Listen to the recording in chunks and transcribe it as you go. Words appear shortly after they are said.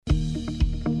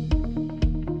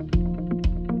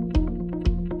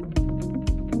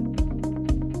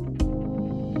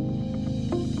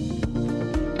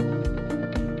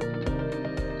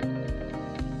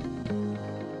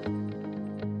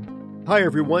Hi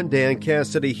everyone, Dan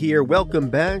Cassidy here. Welcome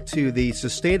back to the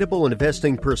Sustainable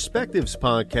Investing Perspectives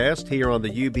podcast here on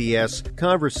the UBS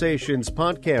Conversations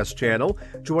podcast channel.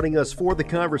 Joining us for the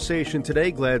conversation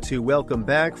today, glad to welcome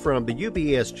back from the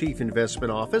UBS Chief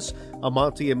Investment Office,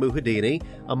 Amantia Muhedini.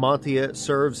 Amantia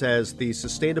serves as the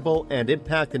Sustainable and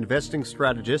Impact Investing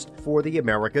Strategist for the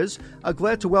Americas.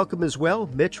 Glad to welcome as well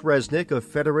Mitch Reznick of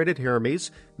Federated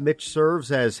Hermes. Mitch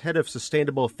serves as Head of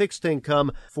Sustainable Fixed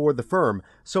Income for the firm.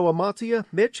 So Amantia,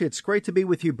 Mitch, it's great to be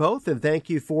with you both, and thank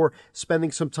you for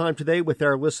spending some time today with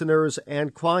our listeners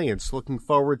and clients. Looking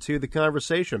forward to the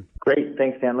conversation. Great.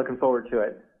 Thanks, Dan. Looking forward to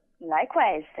it.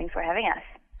 Likewise. Thanks for having us.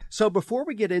 So before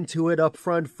we get into it up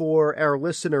front for our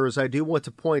listeners, I do want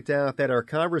to point out that our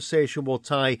conversation will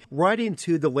tie right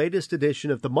into the latest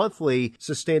edition of the monthly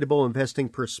Sustainable Investing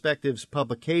Perspectives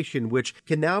publication, which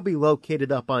can now be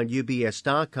located up on ubs.com/CIO,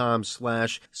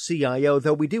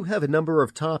 though we do have a number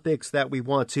of topics that we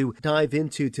want to dive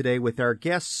into today with our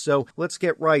guests. So let's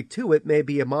get right to it.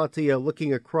 Maybe Amantia,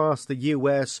 looking across the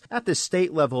U.S. at the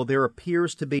state level, there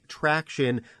appears to be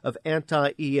traction of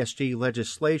anti-ESG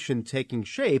legislation taking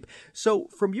shape. So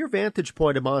from your vantage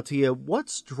point, Amantia,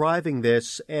 what's driving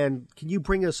this, and can you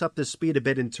bring us up to speed a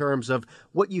bit in terms of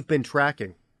what you've been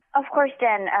tracking? Of course,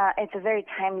 Dan, it's a very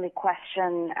timely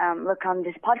question. Look, on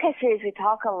this podcast series, we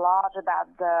talk a lot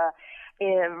about the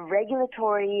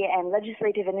regulatory and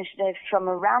legislative initiatives from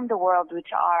around the world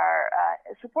which are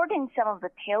supporting some of the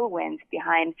tailwinds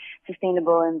behind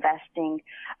sustainable investing.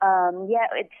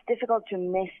 It's difficult to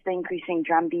miss the increasing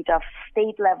drumbeat of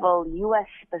state-level,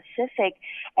 U.S.-specific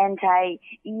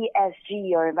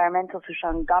anti-ESG or environmental, social,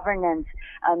 and governance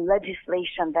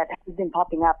legislation that has been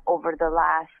popping up over the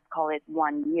last, call it,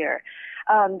 1 year.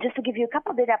 Just to give you a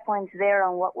couple of data points there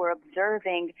on what we're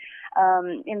observing,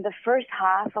 in the first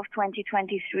half of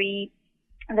 2023,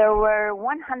 there were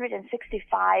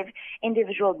 165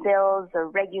 individual bills or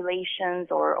regulations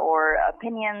or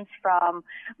opinions from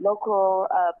local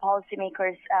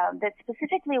policymakers that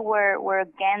specifically were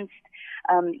against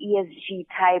ESG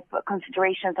type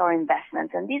considerations or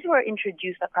investments. And these were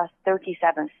introduced across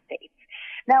 37 states.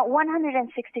 Now,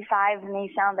 165 may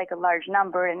sound like a large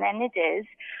number, and it is,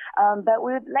 but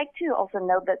we would like to also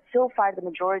note that so far the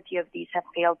majority of these have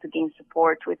failed to gain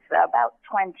support, with about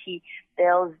 20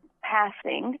 bills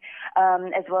passing,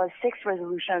 as well as 6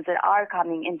 resolutions that are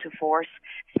coming into force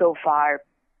so far,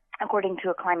 according to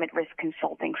a climate risk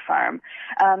consulting firm.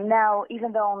 Now,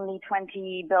 even though only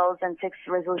 20 bills and 6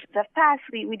 resolutions have passed,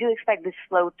 we do expect this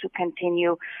flow to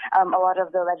continue. A lot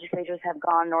of the legislators have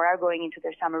gone or are going into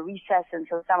their summer recess, and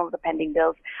so some of the pending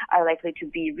bills are likely to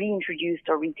be reintroduced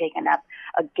or retaken up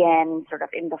again sort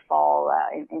of in the fall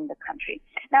in the country.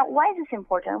 Now, why is this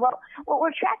important? Well, what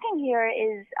we're tracking here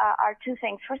are 2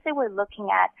 things. Firstly, we're looking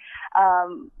at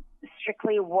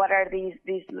strictly what are these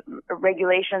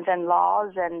regulations and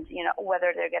laws, and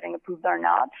whether they're getting approved or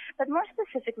not. But more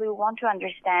specifically, we want to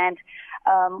understand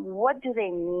what do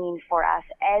they mean for us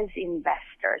as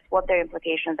investors, what their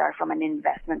implications are from an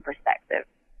investment perspective.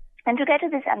 And to get to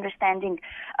this understanding,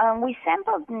 we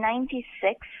sampled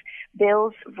 96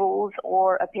 bills, rules,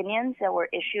 or opinions that were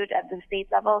issued at the state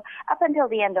level up until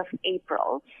the end of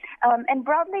April. And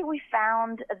broadly, we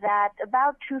found that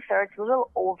about 2/3, a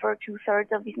little over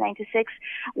 2/3 of these 96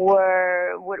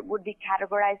 would be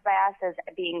categorized by us as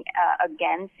being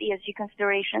against ESG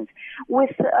considerations,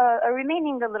 with a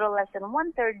remaining a little less than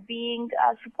 1/3 being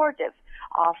supportive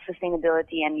of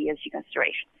sustainability and ESG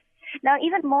considerations. Now,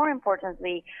 even more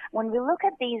importantly, when we look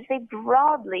at these, they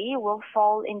broadly will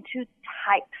fall into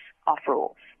types of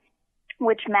rules,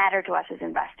 which matter to us as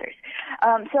investors.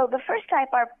 So the first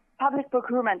type are public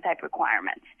procurement type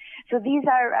requirements. So these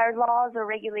are laws or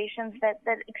regulations that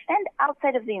extend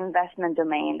outside of the investment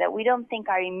domain that we don't think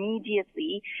are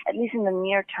immediately, at least in the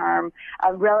near term,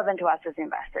 relevant to us as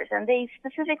investors. And they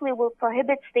specifically will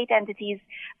prohibit state entities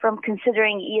from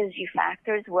considering ESG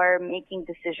factors when making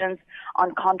decisions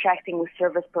on contracting with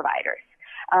service providers.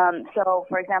 So,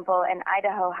 for example, an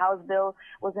Idaho House bill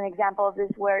was an example of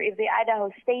this, where if the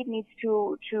Idaho state needs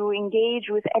to engage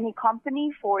with any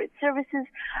company for its services,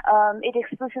 it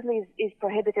explicitly is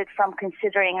prohibited from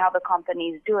considering how the company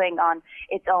is doing on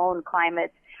its own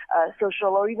climate,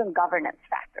 social, or even governance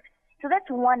factors. So that's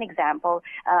one example.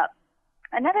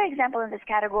 Another example in this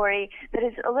category that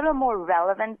is a little more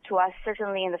relevant to us,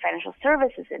 certainly in the financial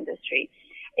services industry,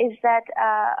 is that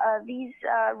these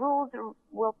rules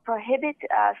will prohibit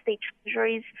state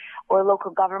treasuries or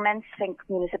local governments, think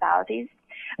municipalities,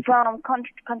 from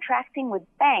contracting with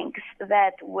banks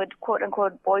that would,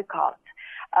 quote-unquote, boycott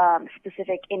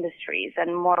specific industries,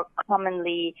 and more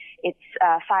commonly it's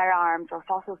firearms or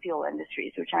fossil fuel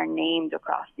industries, which are named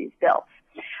across these bills.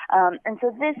 And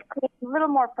so this creates a little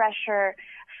more pressure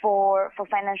for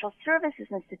financial services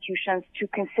institutions to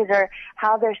consider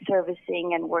how they're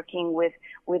servicing and working with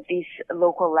these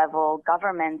local level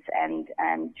governments and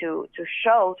to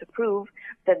prove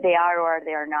that they are or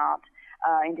they are not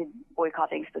indeed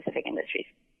boycotting specific industries.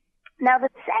 Now, the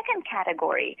second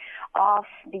category of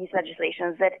these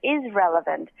legislations that is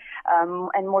relevant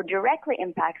and more directly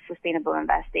impacts sustainable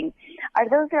investing are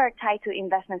those that are tied to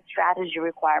investment strategy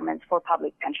requirements for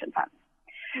public pension funds.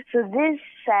 So this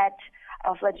set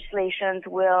of legislations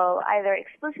will either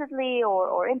explicitly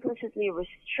or implicitly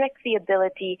restrict the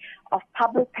ability of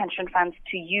public pension funds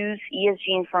to use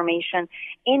ESG information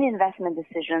in investment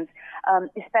decisions,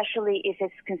 especially if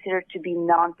it's considered to be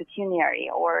non-pecuniary,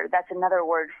 or that's another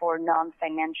word for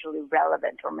non-financially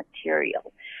relevant or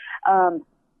material. And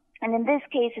in this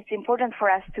case, it's important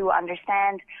for us to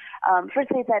understand,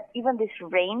 firstly, that even this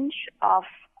range of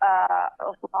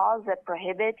laws that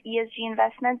prohibit ESG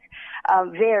investments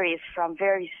varies from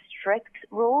very strict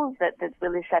rules that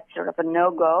really set sort of a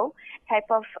no-go type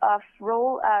of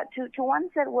rule to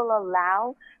ones that will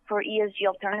allow for ESG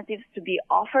alternatives to be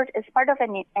offered as part of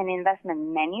an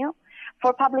investment menu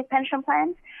for public pension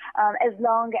plans, as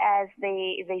long as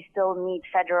they still meet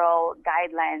federal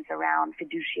guidelines around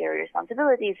fiduciary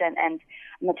responsibilities and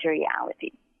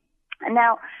materiality.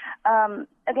 Now,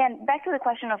 again, back to the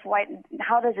question of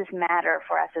how does this matter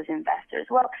for us as investors?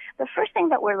 Well, the first thing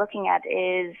that we're looking at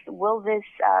is, will this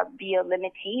be a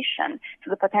limitation to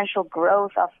the potential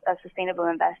growth of sustainable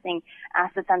investing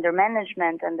assets under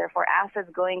management, and therefore assets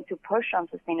going to push on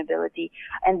sustainability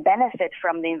and benefit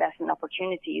from the investment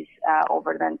opportunities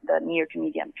over the near to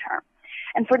medium term?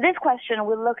 And for this question,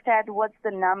 we looked at what's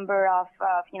the number of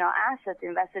assets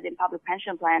invested in public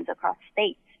pension plans across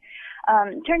states.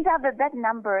 Turns out that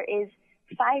number is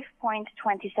 5.27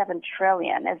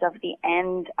 trillion as of the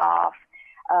end of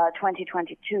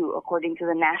 2022, according to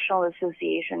the National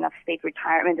Association of State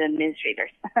Retirement Administrators.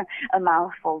 A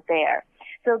mouthful there.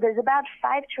 So there's about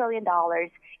 $5 trillion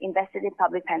invested in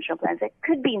public pension plans that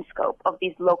could be in scope of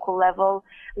these local level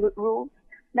rules.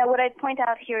 Now, what I'd point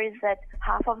out here is that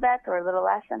half of that, or a little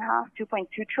less than half, 2.2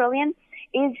 trillion,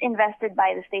 is invested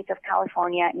by the states of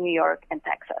California, New York, and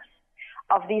Texas.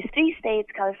 Of these three states,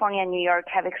 California and New York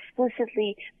have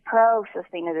explicitly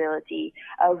pro-sustainability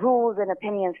rules and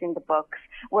opinions in the books,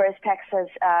 whereas Texas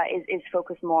is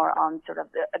focused more on sort of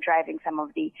driving some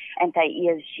of the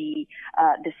anti-ESG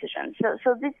decisions.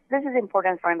 So this is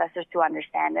important for investors to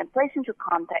understand and place into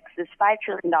context this $5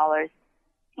 trillion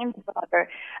in the broader,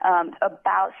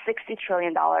 about $60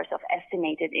 trillion of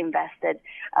estimated invested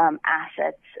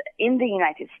assets in the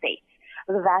United States,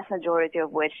 the vast majority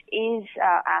of which is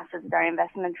assets that are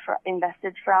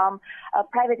invested from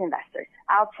private investors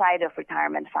outside of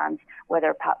retirement funds,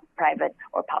 whether private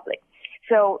or public.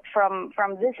 So from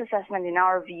this assessment, in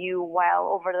our view, while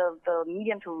over the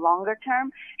medium to longer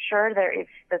term, sure, if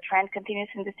the trend continues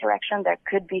in this direction, there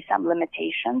could be some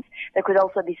limitations. There could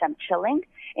also be some chilling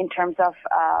in terms of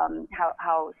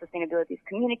how sustainability is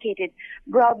communicated.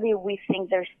 Broadly, we think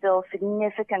there's still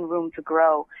significant room to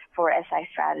grow for SI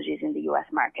strategies in the U.S.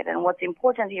 market. And what's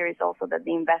important here is also that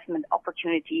the investment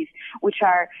opportunities, which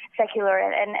are secular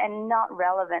and not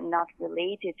relevant, not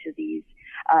related to these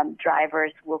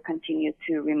drivers, will continue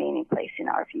to remain in place in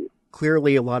our view.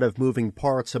 Clearly a lot of moving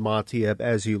parts, Amantia,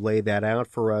 as you lay that out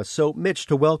for us. So, Mitch,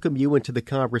 to welcome you into the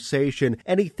conversation,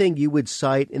 anything you would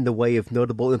cite in the way of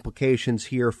notable implications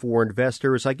here for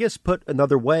investors? I guess put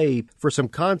another way, for some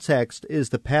context, is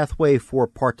the pathway for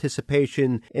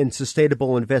participation in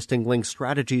sustainable investing linked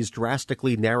strategies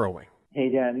drastically narrowing? Hey,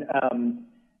 Dan.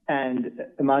 And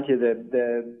Amantia,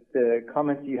 the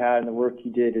comments you had and the work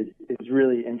you did is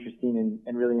really interesting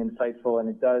and really insightful, and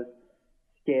it does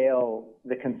scale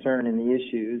the concern and the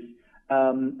issues.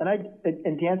 And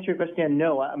to answer your question,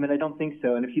 no, I don't think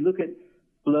so. And if you look at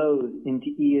flows into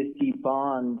ESG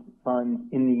bond funds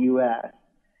in the U.S.,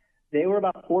 they were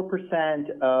about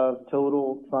 4% of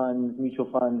total funds, mutual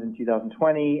funds in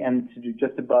 2020, and to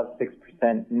just above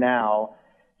 6% now.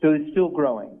 So it's still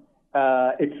growing.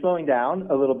 It's slowing down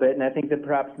a little bit, and I think that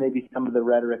perhaps maybe some of the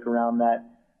rhetoric around that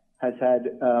has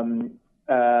had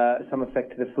some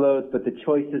effect to the flows, but the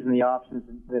choices and the options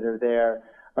that are there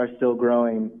are still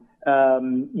growing.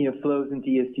 Flows into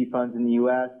ESG funds in the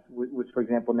U.S., which, for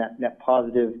example, net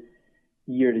positive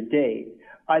year to date.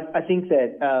 I think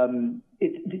that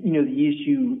the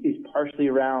issue is partially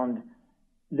around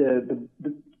the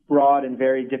broad and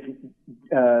very different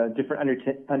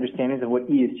understandings of what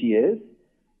ESG is.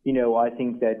 I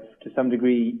think that to some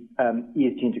degree,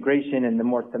 ESG integration and the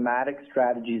more thematic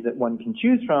strategies that one can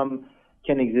choose from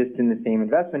can exist in the same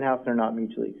investment house. They're not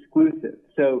mutually exclusive.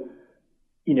 So,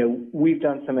 we've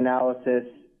done some analysis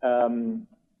on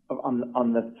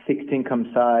the fixed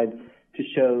income side to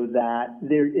show that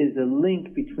there is a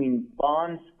link between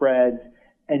bond spreads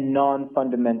and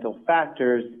non-fundamental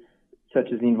factors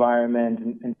such as the environment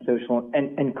and social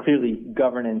and clearly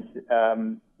governance,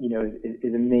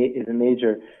 is a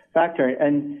major factor.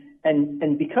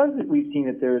 And because we've seen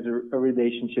that there is a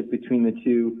relationship between the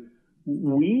two,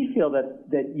 we feel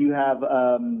that you have,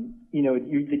 that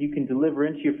you can deliver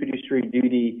into your fiduciary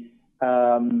duty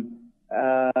and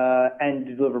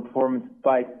deliver performance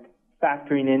by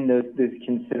factoring in those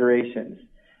considerations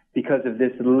because of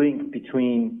this link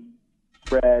between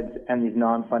spreads and these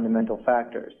non-fundamental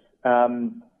factors.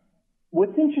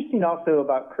 What's interesting also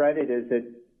about credit is that,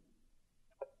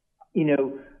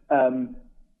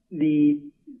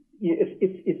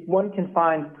 if one can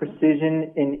find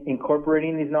precision in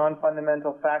incorporating these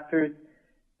non-fundamental factors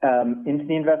into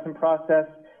the investment process,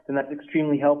 then that's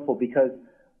extremely helpful because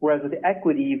whereas with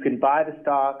equity, you can buy the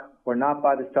stock or not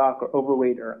buy the stock or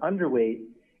overweight or underweight,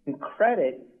 in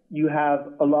credit, you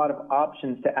have a lot of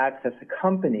options to access a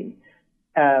company.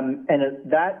 And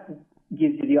that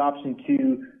gives you the option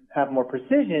to have more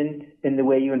precision in the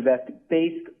way you invest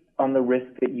based on the risk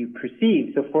that you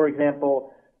perceive. So, for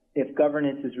example, if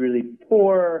governance is really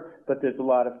poor, but there's a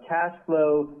lot of cash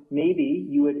flow, maybe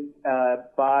you would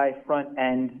buy front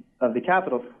end of the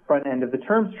capital, front end of the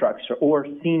term structure, or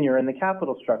senior in the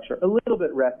capital structure. A little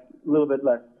bit less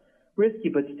risky,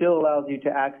 but still allows you to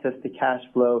access the cash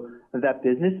flow of that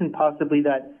business, and possibly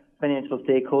that financial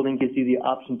stakeholding gives you the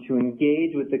option to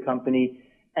engage with the company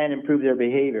and improve their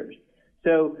behaviors.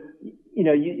 So,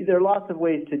 there are lots of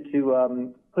ways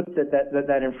to put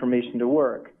that information to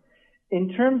work. In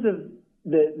terms of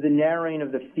the narrowing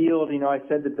of the field, I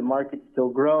said that the market's still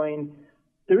growing.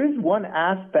 There is one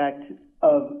aspect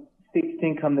of fixed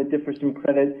income that differs from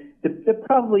credit that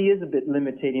probably is a bit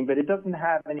limiting, but it doesn't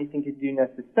have anything to do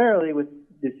necessarily with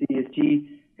this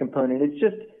ESG component. It's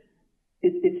just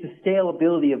it's the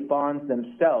scalability of bonds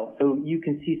themselves. So you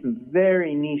can see some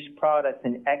very niche products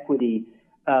in equity,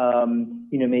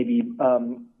 maybe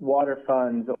water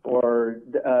funds or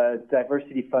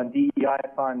diversity fund, DEI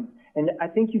funds, and I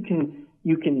think you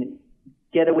can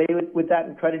get away with that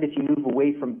in credit if you move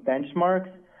away from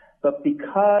benchmarks. But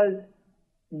because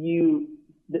the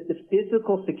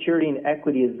physical security in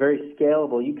equity is very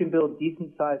scalable, you can build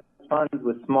decent-sized funds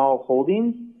with small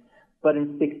holdings. But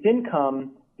in fixed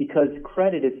income, because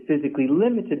credit is physically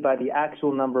limited by the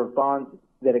actual number of bonds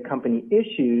that a company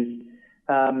issues,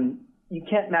 you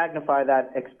can't magnify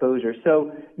that exposure.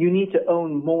 So you need to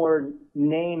own more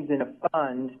names in a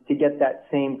fund to get that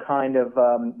same kind of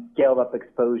scaled-up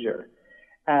exposure.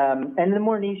 And the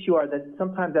more niche you are,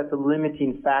 sometimes that's a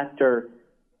limiting factor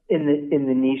in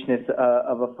the nicheness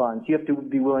of a fund. So you have to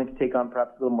be willing to take on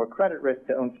perhaps a little more credit risk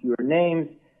to own fewer names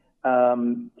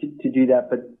to do that.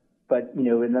 But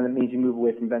and then it means you move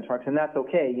away from benchmarks, and that's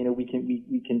okay. We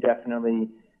can definitely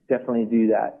do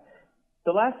that.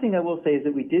 The last thing I will say is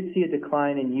that we did see a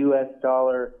decline in U.S.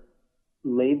 dollar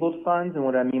labeled funds, and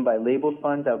what I mean by labeled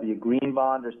funds, that would be a green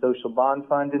bond or social bond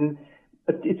fund, and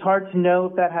it's hard to know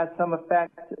if that has some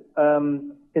effect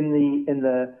in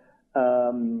the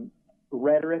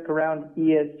rhetoric around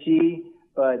ESG,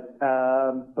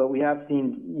 but we have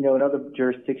seen in other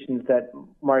jurisdictions that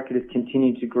market has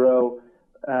continued to grow,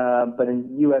 but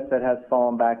in U.S. that has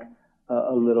fallen back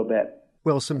a little bit.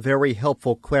 Well, some very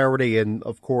helpful clarity, and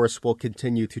of course, we'll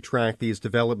continue to track these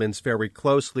developments very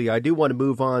closely. I do want to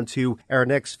move on to our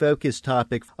next focus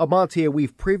topic. Amantia,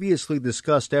 we've previously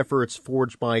discussed efforts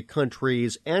forged by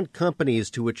countries and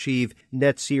companies to achieve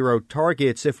net zero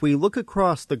targets. If we look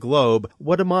across the globe,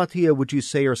 what, Amantia, would you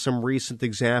say are some recent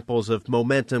examples of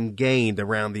momentum gained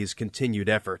around these continued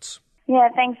efforts? Yeah,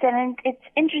 thanks. And it's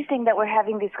interesting that we're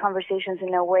having these conversations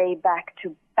in a way back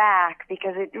to back,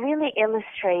 because it really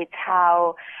illustrates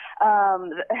how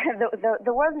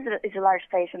the world is a large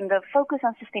place, and the focus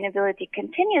on sustainability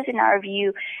continues in our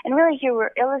view. And really here we're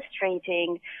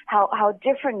illustrating how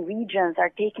different regions are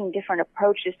taking different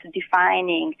approaches to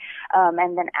defining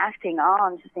and then acting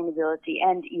on sustainability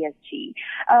and ESG.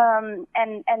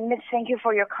 And Mitch, thank you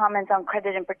for your comments on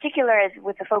credit in particular, as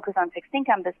with the focus on fixed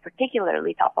income, that's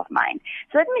particularly top of mind.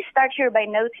 So let me start here by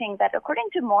noting that according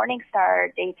to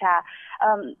Morningstar data,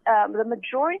 the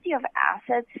majority of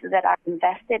assets that are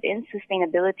invested in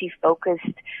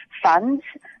sustainability-focused funds,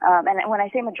 and when I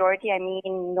say majority, I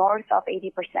mean north of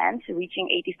 80%, reaching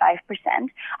 85%,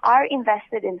 are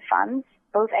invested in funds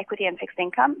both equity and fixed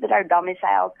income, that are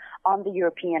domiciled on the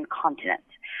European continent.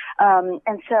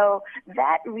 And so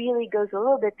that really goes a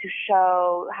little bit to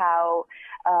show how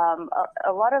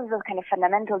a lot of the kind of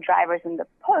fundamental drivers in the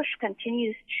push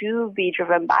continues to be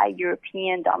driven by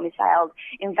European domiciled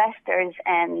investors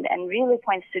and really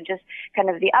points to just kind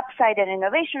of the upside and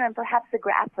innovation and perhaps the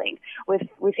grappling with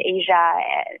Asia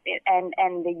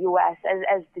and the U.S.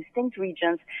 as distinct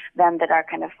regions then that are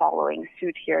kind of following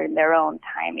suit here in their own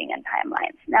timing and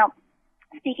timelines. Now,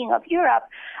 speaking of Europe,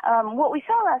 what we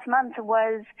saw last month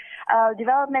was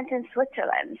development in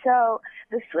Switzerland. So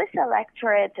the Swiss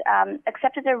electorate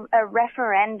accepted a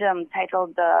referendum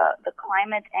titled the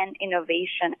Climate and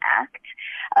Innovation Act,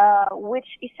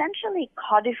 which essentially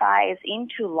codifies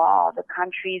into law the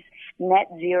country's net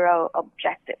zero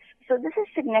objectives. So this is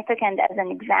significant as an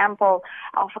example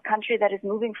of a country that is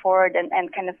moving forward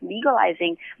and kind of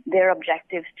legalizing their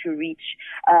objectives to reach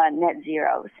net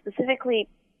zero. Specifically,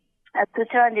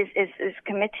 Switzerland is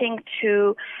committing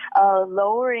to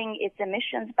lowering its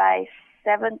emissions by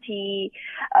 75%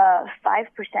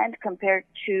 compared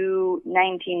to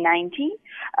 1990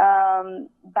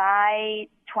 by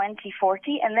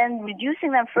 2040, and then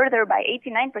reducing them further by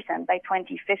 89% by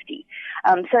 2050.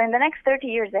 So in the next 30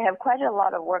 years, they have quite a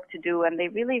lot of work to do, and they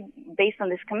really, based on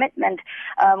this commitment,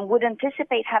 would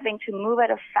anticipate having to move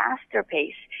at a faster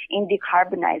pace in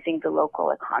decarbonizing the local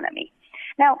economy.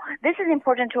 Now, this is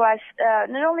important to us,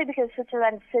 not only because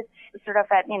Switzerland sits sort of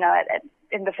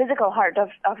in the physical heart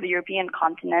of the European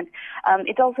continent.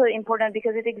 It's also important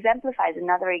because it exemplifies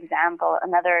another example,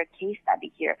 another case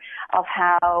study here of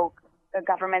how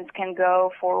governments can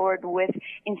go forward with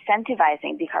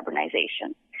incentivizing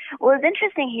decarbonization. What's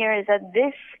interesting here is that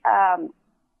this,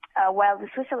 while the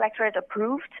Swiss electorate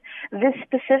approved this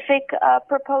specific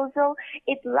proposal,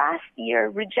 it last year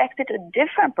rejected a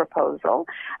different proposal,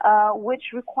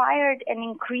 which required an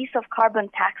increase of carbon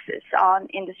taxes on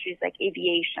industries like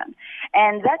aviation.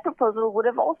 And that proposal would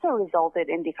have also resulted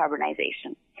in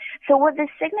decarbonization. So what this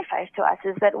signifies to us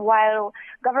is that while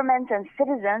governments and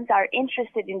citizens are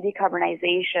interested in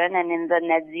decarbonization and in the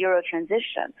net zero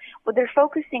transition, what they're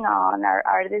focusing on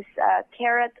are this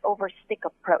carrot over stick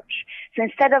approach. So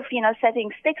instead of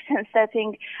setting sticks and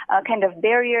setting kind of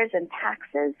barriers and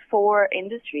taxes for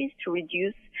industries to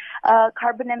reduce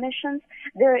carbon emissions,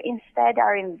 they instead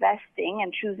are investing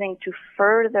and choosing to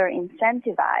further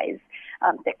incentivize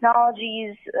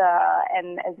technologies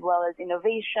and as well as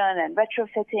innovation and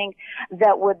retrofitting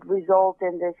that would result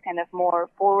in this kind of more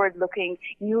forward-looking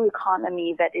new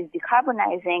economy that is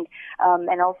decarbonizing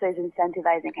and also is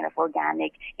incentivizing kind of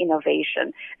organic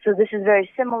innovation. So this is very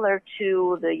similar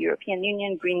to the European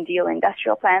Union Green Deal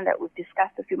Industrial Plan that we've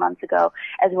discussed a few months ago,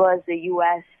 as well as the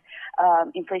U.S.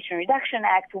 Inflation Reduction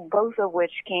Act, both of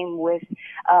which came with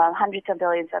hundreds of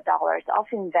billions of dollars of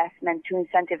investment to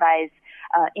incentivize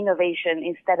innovation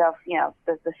instead of,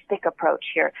 the stick approach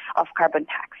here of carbon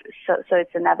taxes. So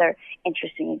it's another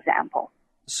interesting example.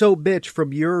 So, Mitch,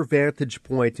 from your vantage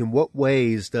point, in what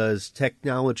ways does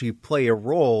technology play a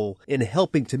role in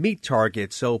helping to meet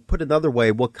targets? So, put another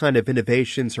way, what kind of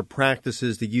innovations or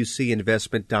practices do you see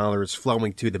investment dollars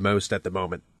flowing to the most at the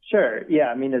moment? Sure. Yeah.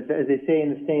 I mean, as they say in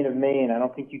the state of Maine, I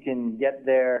don't think you can get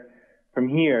there from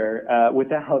here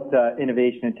without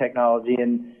innovation and technology.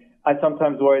 And I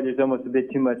sometimes worry there's almost a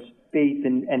bit too much faith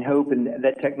and hope in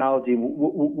that technology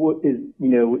is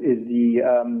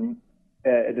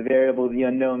the variable, the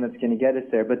unknown that's going to get us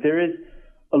there. But there is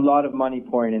a lot of money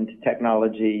pouring into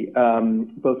technology,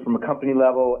 both from a company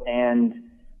level and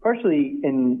partially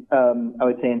I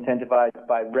would say incentivized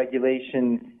by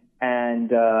regulation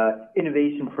and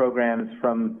innovation programs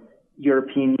from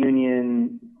European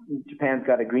Union. Japan's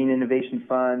got a green innovation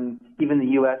fund, even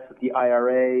the U.S. with the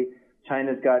IRA.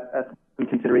 China's got some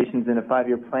considerations in a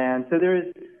 5-year plan. So there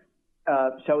is,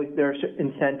 there are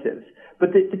incentives.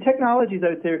 But the technologies, I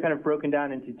would say, are kind of broken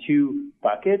down into two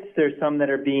buckets. There's some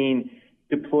that are being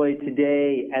deployed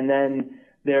today, and then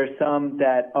there are some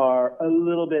that are a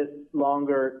little bit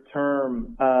longer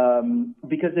term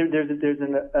because there's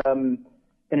an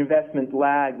investment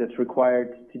lag that's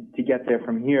required to get there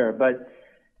from here. But,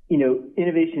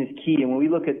 innovation is key. And when we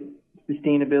look at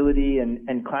sustainability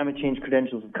and climate change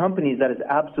credentials of companies, that is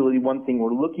absolutely one thing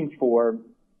we're looking for,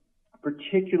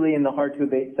 particularly in the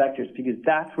hard-to-abate sectors, because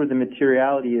that's where the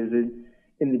materiality is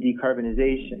in the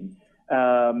decarbonization.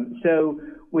 So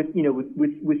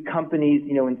with companies,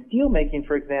 in steel making,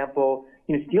 for example,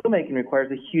 steel making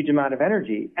requires a huge amount of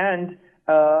energy. And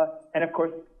of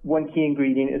course, one key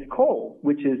ingredient is coal,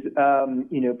 which is,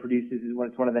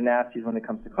 it's one of the nasties when it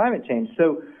comes to climate change.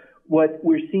 So what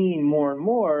we're seeing more and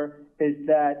more is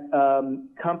that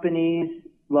companies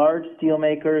large steel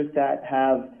makers that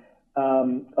have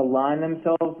aligned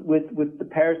themselves with the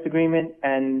Paris Agreement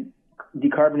and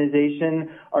decarbonization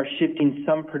are shifting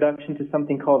some production to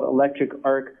something called electric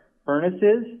arc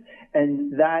furnaces,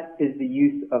 and that is the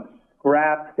use of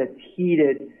scrap that's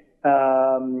heated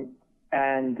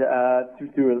and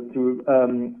through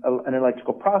an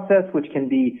electrical process, which can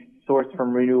be sourced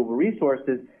from renewable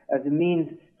resources, as a means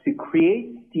to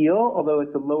create steel, although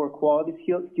it's a lower quality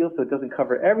steel, so it doesn't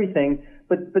cover everything.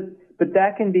 But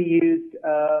that can be used,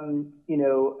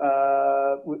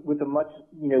 with a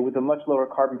much lower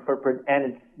carbon footprint,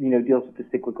 and it deals with the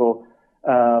cyclical,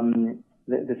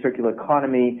 the circular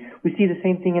economy. We see the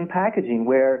same thing in packaging,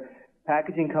 where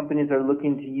packaging companies are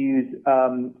looking to use,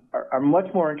 are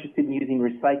much more interested in using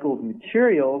recycled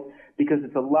materials because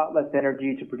it's a lot less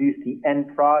energy to produce the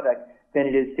end product than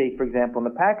it is, say, for example, in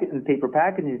the paper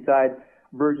packaging side,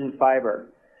 virgin fiber.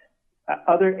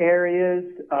 Other areas,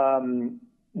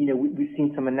 we've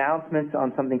seen some announcements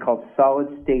on something called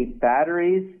solid-state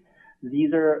batteries.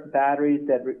 These are batteries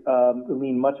that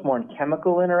lean much more on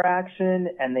chemical interaction,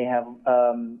 and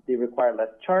they require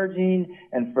less charging.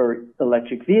 And for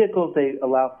electric vehicles, they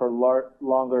allow for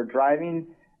longer driving,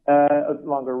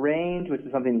 longer range, which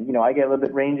is something, I get a little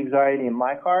bit range anxiety in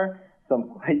my car, so I'm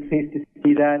quite pleased to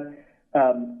see that.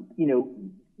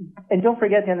 And don't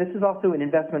forget, Dan, this is also an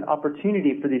investment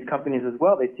opportunity for these companies as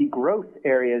well. They see growth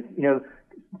areas.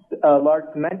 Large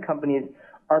cement companies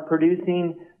are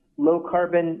producing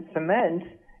low-carbon cement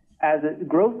as a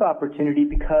growth opportunity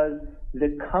because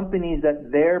the companies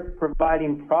that they're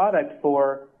providing product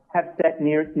for have set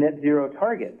net zero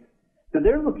targets. So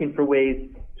they're looking for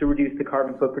ways to reduce the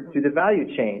carbon footprint through the value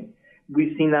chain.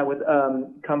 We've seen that with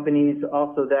companies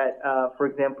also that, for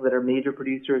example, that are major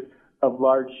producers of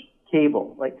large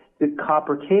cable. Like the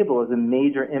copper cable is a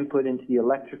major input into the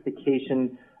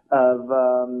electrification of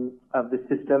the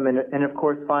system. And of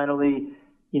course, finally,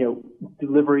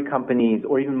 delivery companies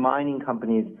or even mining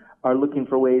companies are looking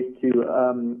for ways to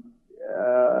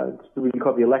we can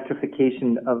call it the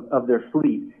electrification of their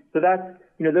fleet. So that's,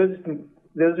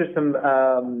 those are some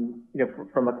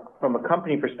from a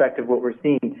company perspective, what we're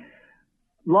seeing.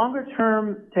 Longer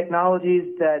term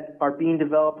technologies that are being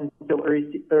developed in still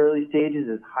early stages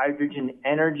is hydrogen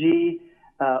energy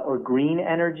or green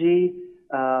energy.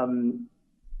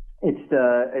 It's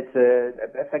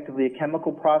effectively a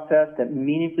chemical process that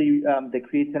meaningfully that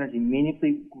creates energy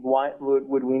meaningfully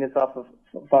would wean us off of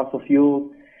fossil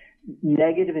fuels.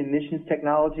 Negative emissions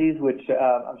technologies, which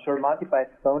I'm sure, Monty, if my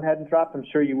phone hadn't dropped, I'm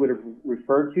sure you would have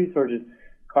referred to, sort of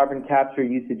carbon capture,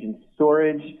 usage, and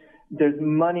storage. There's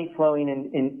money flowing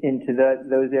into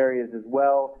those areas as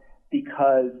well,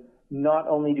 because not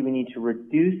only do we need to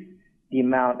reduce the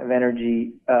amount of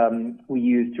energy we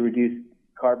use to reduce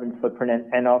carbon footprint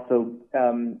and also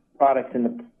products in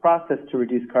the process to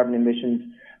reduce carbon emissions,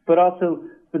 but also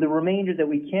for the remainder that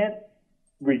we can't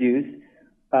reduce,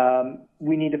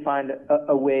 we need to find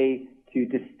a way to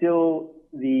distill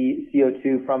the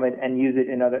CO2 from it and use it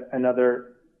in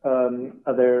other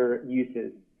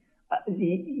uses.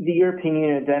 The European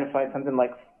Union identified something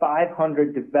like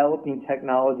 500 developing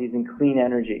technologies in clean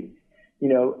energy.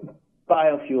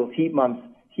 Biofuels, heat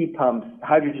pumps,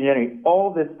 hydrogen energy,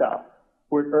 all this stuff.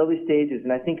 We're at early stages,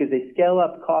 and I think as they scale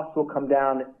up, costs will come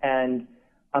down, and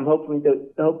I'm hopefully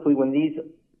when these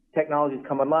technologies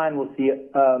come online, we'll see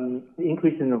an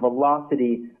increase in the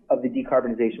velocity of the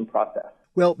decarbonization process.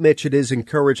 Well, Mitch, it is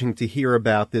encouraging to hear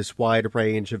about this wide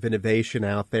range of innovation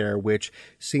out there, which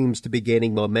seems to be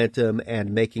gaining momentum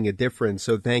and making a difference.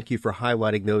 So thank you for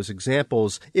highlighting those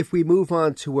examples. If we move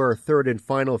on to our third and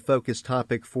final focus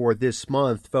topic for this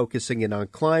month, focusing in on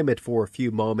climate for a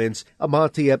few moments,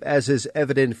 Amantia, as is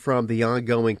evident from the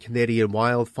ongoing Canadian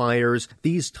wildfires,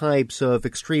 these types of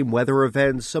extreme weather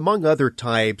events, among other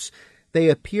types, they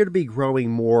appear to be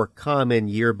growing more common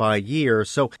year by year.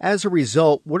 So as a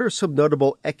result, what are some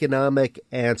notable economic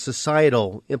and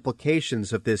societal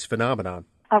implications of this phenomenon?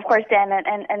 Of course, Dan,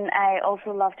 and I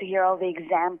also love to hear all the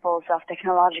examples of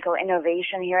technological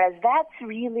innovation here, as that's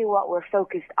really what we're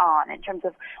focused on in terms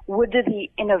of what do the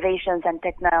innovations and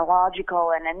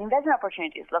technological and investment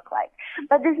opportunities look like.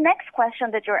 But this next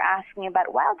question that you're asking about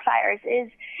wildfires is,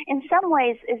 in some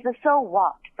ways, is the so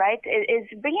what, right?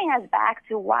 It's bringing us back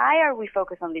to why are we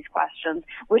focused on these questions,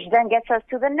 which then gets us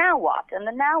to the now what. And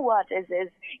the now what is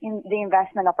in the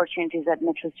investment opportunities that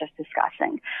Mitch was just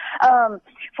discussing.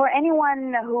 For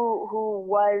anyone who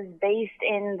was based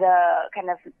in the kind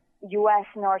of U.S.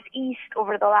 Northeast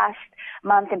over the last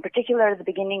month, in particular the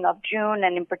beginning of June,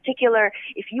 and in particular,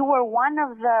 if you were one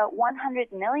of the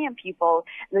 100 million people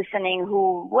listening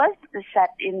who was set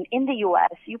in the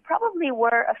U.S., you probably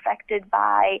were affected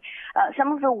by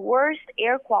some of the worst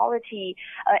air quality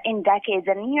in decades.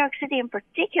 And New York City in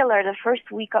particular, the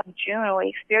first week of June, we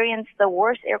experienced the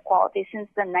worst air quality since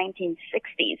the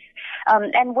 1960s.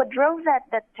 And what drove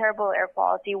that terrible air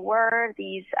quality were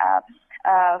these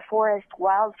forest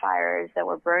wildfires that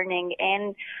were burning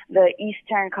in the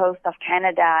eastern coast of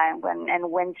Canada,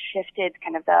 and winds shifted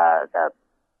kind of the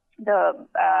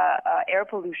air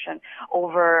pollution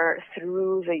over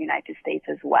through the United States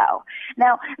as well.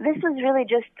 Now, this is really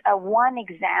just one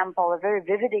example, a very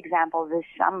vivid example this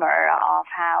summer of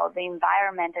how the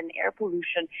environment and air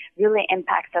pollution really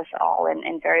impacts us all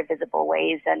in very visible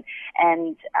ways.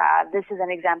 And this is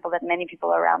an example that many people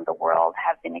around the world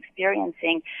have been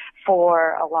experiencing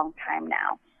for a long time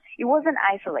now. It wasn't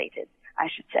isolated, I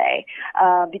should say.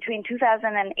 Between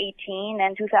 2018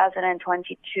 and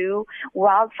 2022,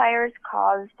 wildfires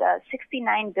caused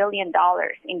 $69 billion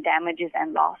in damages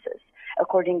and losses,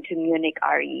 according to Munich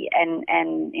Re,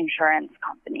 an insurance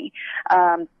company.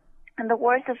 And the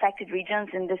worst affected regions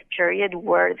in this period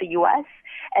were the U.S.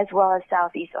 as well as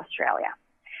Southeast Australia.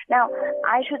 Now,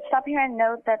 I should stop here and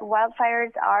note that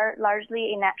wildfires are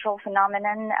largely a natural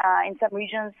phenomenon. In some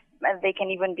regions, they can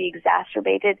even be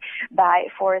exacerbated by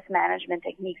forest management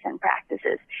techniques and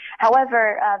practices.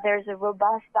 However, there's a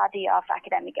robust study of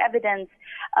academic evidence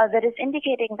that is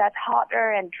indicating that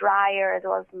hotter and drier as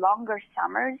well as longer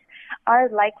summers are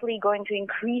likely going to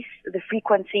increase the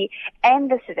frequency and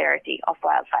the severity of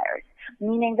wildfires,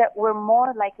 meaning that we're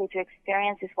more likely to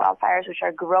experience these wildfires which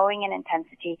are growing in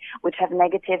intensity, which have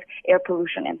negative air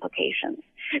pollution implications.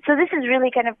 So this is really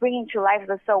kind of bringing to life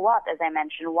the so what, as I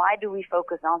mentioned. Why do we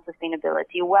focus on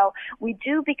sustainability? Well, we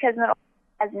do because not only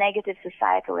has negative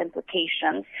societal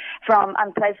implications, from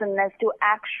unpleasantness to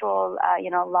actual,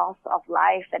 loss of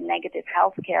life and negative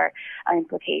healthcare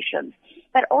implications,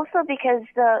 but also because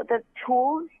the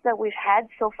tools that we've had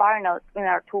so far in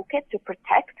our toolkit to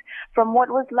protect from what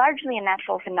was largely a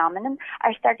natural phenomenon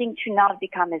are starting to not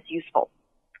become as useful.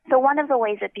 So one of the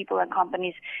ways that people and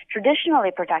companies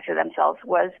traditionally protected themselves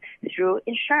was through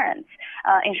insurance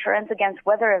against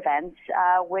weather events,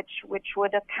 which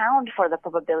would account for the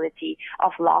probability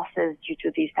of losses due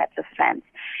to these types of events.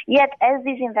 Yet, as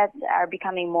these events are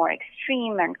becoming more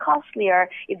extreme and costlier,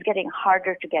 it's getting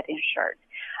harder to get insured.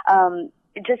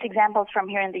 Just examples from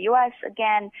here in the U.S.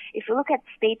 Again, if you look at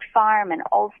State Farm and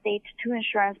Allstate, two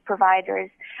insurance providers,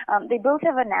 they both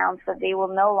have announced that they will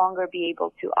no longer be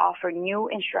able to offer new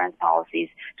insurance policies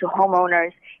to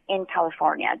homeowners in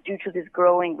California due to this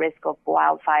growing risk of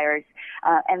wildfires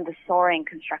and the soaring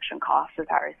construction costs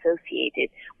that are associated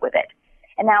with it.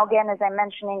 And now, again, as I'm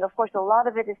mentioning, of course, a lot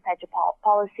of it is tied to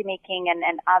policy making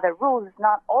and other rules. It's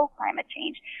not all climate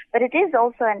change, but it is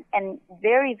also a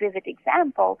very vivid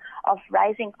example of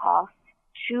rising costs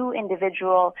to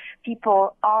individual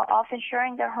people of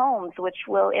insuring their homes, which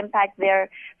will impact their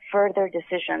further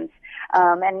decisions.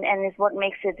 And is what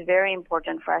makes it very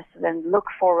important for us to then look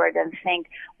forward and think,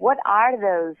 what are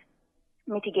those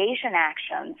mitigation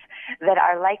actions that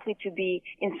are likely to be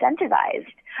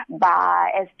incentivized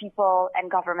as people and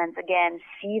governments again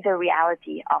see the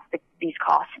reality of these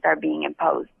costs that are being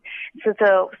imposed.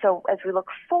 So as we look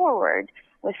forward,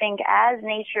 we think as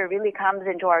nature really comes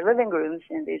into our living rooms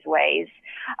in these ways,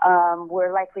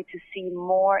 we're likely to see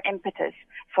more impetus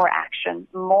for action,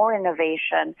 more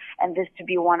innovation, and this to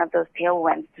be one of those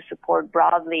tailwinds to support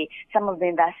broadly some of the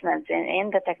investments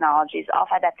in the technologies of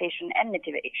adaptation and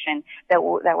mitigation that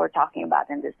we're talking about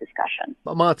in this discussion.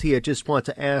 Amantia, I just want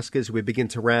to ask as we begin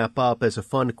to wrap up, as a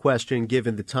fun question,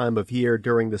 given the time of year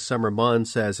during the summer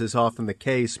months, as is often the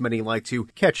case, many like to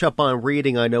catch up on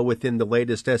reading. I know within the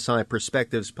latest SI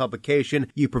Perspectives publication,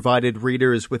 you provided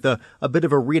readers with a bit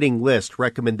of a reading list,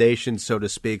 recommendations, so to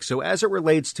speak. So as it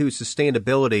relates to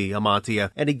sustainability,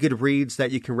 Amantia, any good reads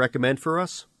that you can recommend for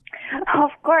us?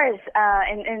 Of course.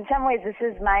 In some ways, this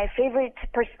is my favorite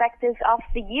perspectives of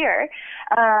the year.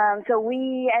 So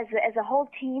we, as a whole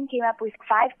team, came up with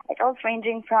 5 titles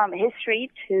ranging from history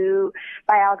to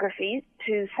biographies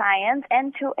to science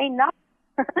and to a novel.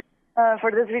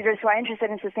 For those readers who are interested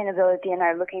in sustainability and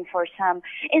are looking for some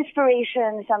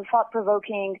inspiration, some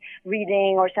thought-provoking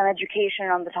reading, or some education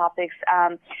on the topics,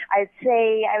 I'd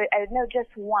say I would note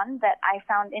just one that I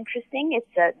found interesting.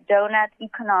 It's Donut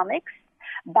Economics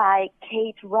by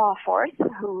Kate Rawforth,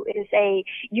 who is a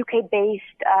UK-based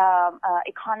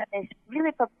economist,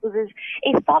 really proposes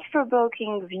a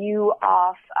thought-provoking view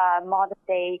of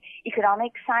modern-day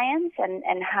economic science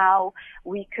and how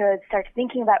we could start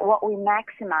thinking about what we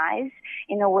maximize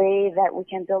in a way that we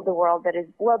can build a world that is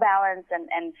well-balanced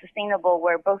and sustainable,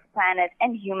 where both planet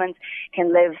and humans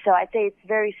can live. So I'd say it's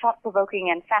very thought-provoking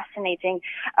and fascinating.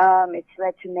 It's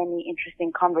led to many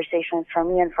interesting conversations for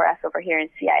me and for us over here in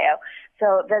CIO.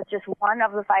 So that's just one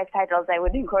of the 5 titles. I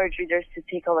would encourage readers to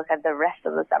take a look at the rest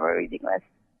of the summer reading list.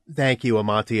 Thank you,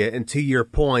 Amantia. And to your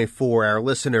point, for our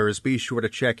listeners, be sure to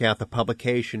check out the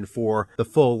publication for the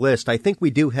full list. I think we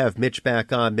do have Mitch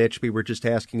back on. Mitch, we were just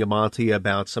asking Amantia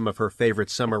about some of her favorite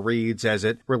summer reads as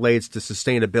it relates to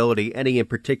sustainability. Any in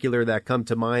particular that come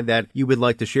to mind that you would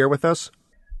like to share with us?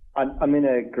 I'm in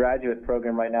a graduate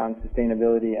program right now in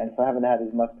sustainability, and so I haven't had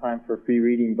as much time for free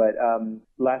reading. But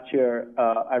last year,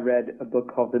 I read a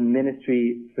book called The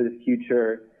Ministry for the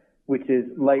Future, which is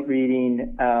light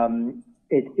reading.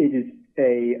 It is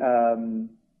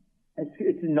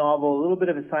it's a novel, a little bit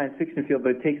of a science fiction feel,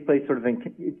 but it takes place sort of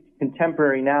it's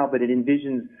contemporary now, but it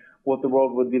envisions what the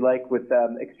world would be like with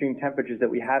extreme temperatures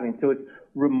that we're having. So it's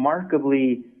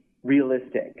remarkably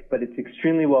realistic, but it's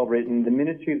extremely well written. The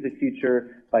Ministry of the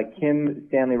Future by Kim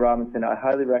Stanley Robinson. I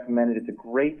highly recommend it. It's a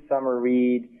great summer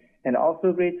read. And also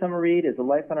a great summer read is A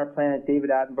Life on Our Planet, David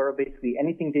Attenborough. Basically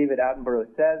anything David Attenborough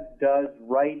says, does,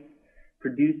 writes,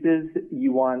 produces,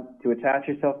 you want to attach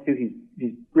yourself to.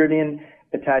 He's brilliant,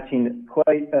 attaching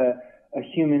quite a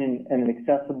human and an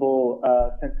accessible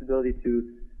sensibility to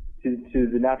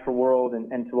the natural world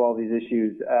and to all these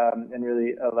issues, and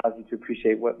really allows you to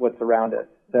appreciate what's around us.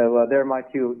 So there are my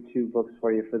two books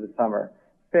for you for the summer.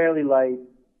 Fairly light,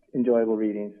 enjoyable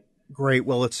readings. Great.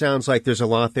 Well, it sounds like there's a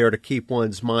lot there to keep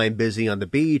one's mind busy on the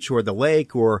beach or the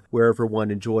lake or wherever one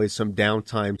enjoys some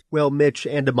downtime. Well, Mitch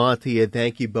and Amantia,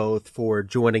 thank you both for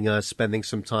joining us, spending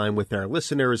some time with our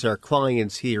listeners, our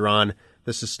clients here on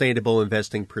the Sustainable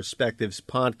Investing Perspectives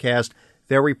podcast.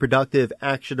 Very productive,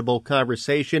 actionable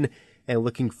conversation, and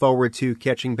looking forward to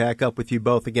catching back up with you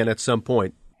both again at some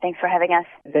point. Thanks for having us.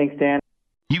 Thanks, Dan.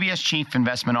 UBS Chief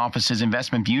Investment Office's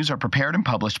investment views are prepared and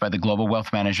published by the global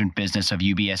wealth management business of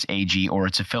UBS AG or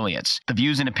its affiliates. The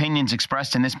views and opinions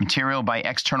expressed in this material by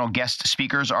external guest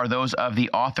speakers are those of the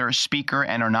author, speaker,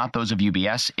 and are not those of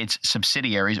UBS, its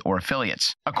subsidiaries, or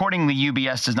affiliates. Accordingly,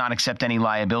 UBS does not accept any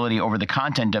liability over the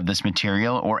content of this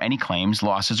material or any claims,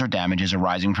 losses, or damages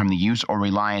arising from the use or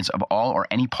reliance of all or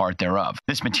any part thereof.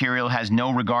 This material has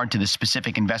no regard to the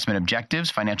specific investment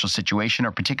objectives, financial situation,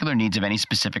 or particular needs of any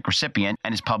specific recipient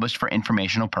and is published for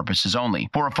informational purposes only.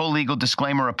 For a full legal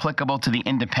disclaimer applicable to the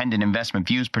independent investment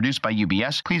views produced by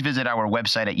UBS, please visit our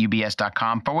website at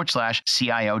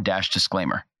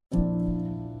ubs.com/CIO-disclaimer.